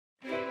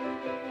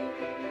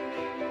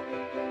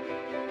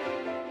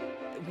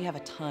We have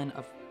a ton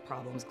of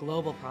problems,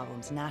 global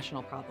problems,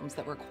 national problems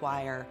that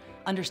require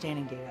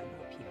understanding data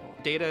about people.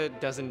 Data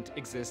doesn't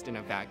exist in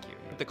a vacuum.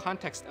 The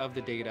context of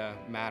the data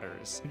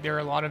matters. There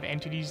are a lot of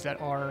entities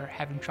that are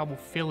having trouble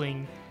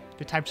filling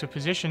the types of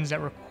positions that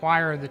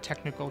require the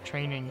technical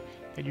training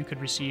that you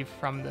could receive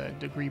from the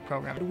degree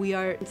program. We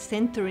are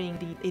centering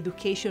the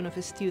education of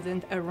a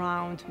student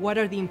around what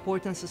are the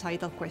important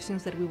societal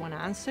questions that we want to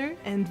answer,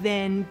 and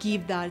then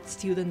give that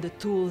student the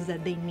tools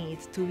that they need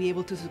to be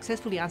able to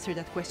successfully answer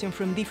that question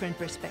from different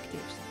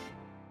perspectives.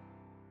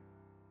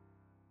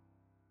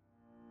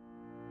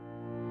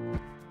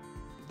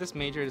 This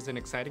major is an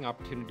exciting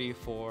opportunity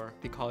for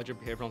the College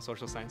of Behavioral and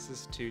Social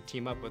Sciences to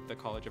team up with the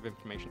College of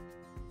Information.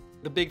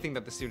 The big thing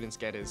that the students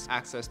get is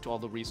access to all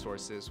the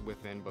resources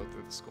within both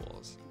of the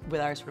schools. With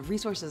our sort of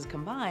resources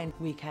combined,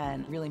 we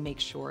can really make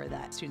sure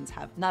that students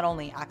have not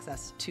only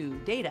access to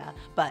data,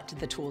 but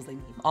the tools they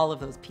need. All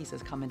of those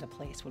pieces come into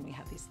place when we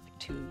have these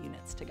two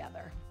units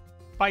together.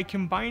 By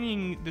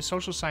combining the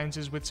social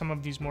sciences with some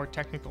of these more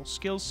technical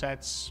skill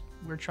sets,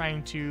 we're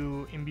trying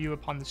to imbue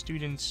upon the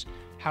students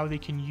how they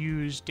can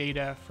use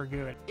data for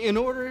good. In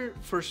order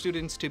for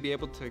students to be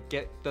able to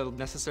get the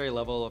necessary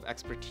level of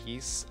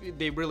expertise,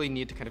 they really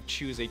need to kind of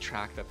choose a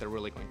track that they're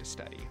really going to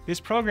study. This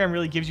program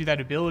really gives you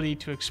that ability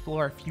to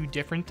explore a few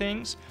different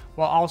things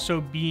while also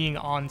being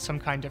on some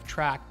kind of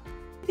track.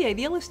 The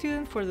ideal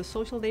student for the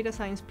social data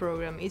science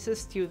program is a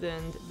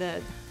student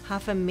that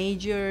have a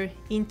major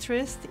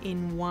interest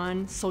in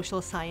one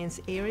social science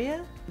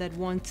area, that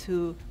want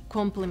to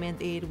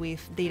complement it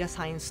with data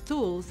science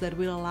tools that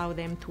will allow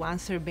them to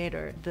answer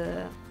better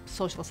the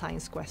social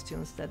science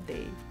questions that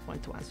they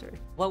want to answer.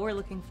 What we're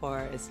looking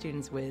for is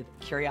students with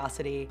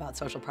curiosity about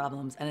social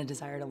problems and a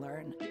desire to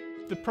learn.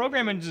 The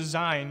program is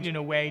designed in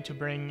a way to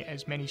bring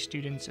as many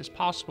students as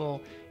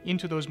possible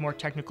into those more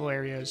technical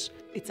areas.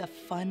 It's a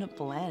fun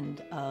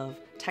blend of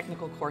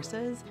technical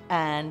courses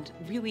and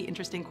really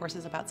interesting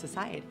courses about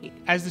society.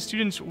 As the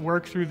students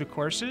work through the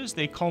courses,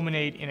 they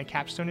culminate in a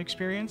capstone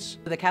experience.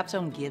 The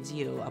capstone gives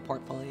you a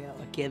portfolio.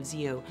 It gives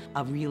you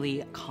a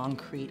really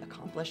concrete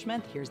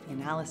accomplishment. Here's the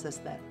analysis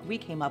that we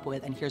came up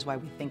with, and here's why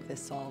we think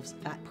this solves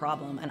that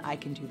problem, and I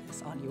can do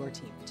this on your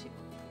team too.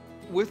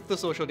 With the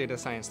social data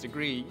science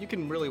degree, you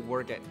can really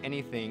work at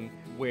anything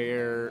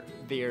where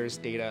there's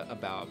data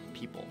about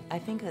people. I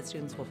think that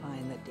students will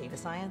find that data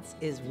science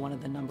is one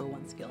of the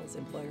 #1 skills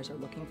employers are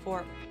looking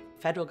for.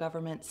 Federal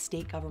government,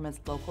 state governments,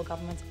 local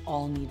governments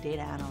all need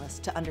data analysts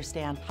to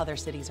understand how their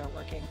cities are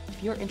working.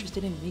 If you're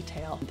interested in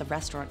retail, the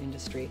restaurant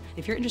industry,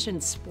 if you're interested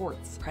in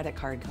sports, credit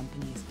card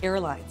companies,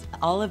 airlines,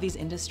 all of these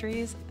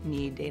industries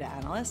need data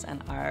analysts,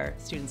 and our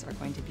students are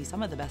going to be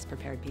some of the best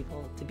prepared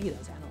people to be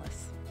those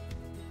analysts.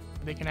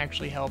 They can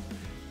actually help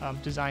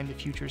design the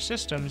future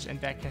systems, and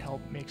that can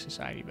help make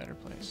society a better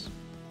place.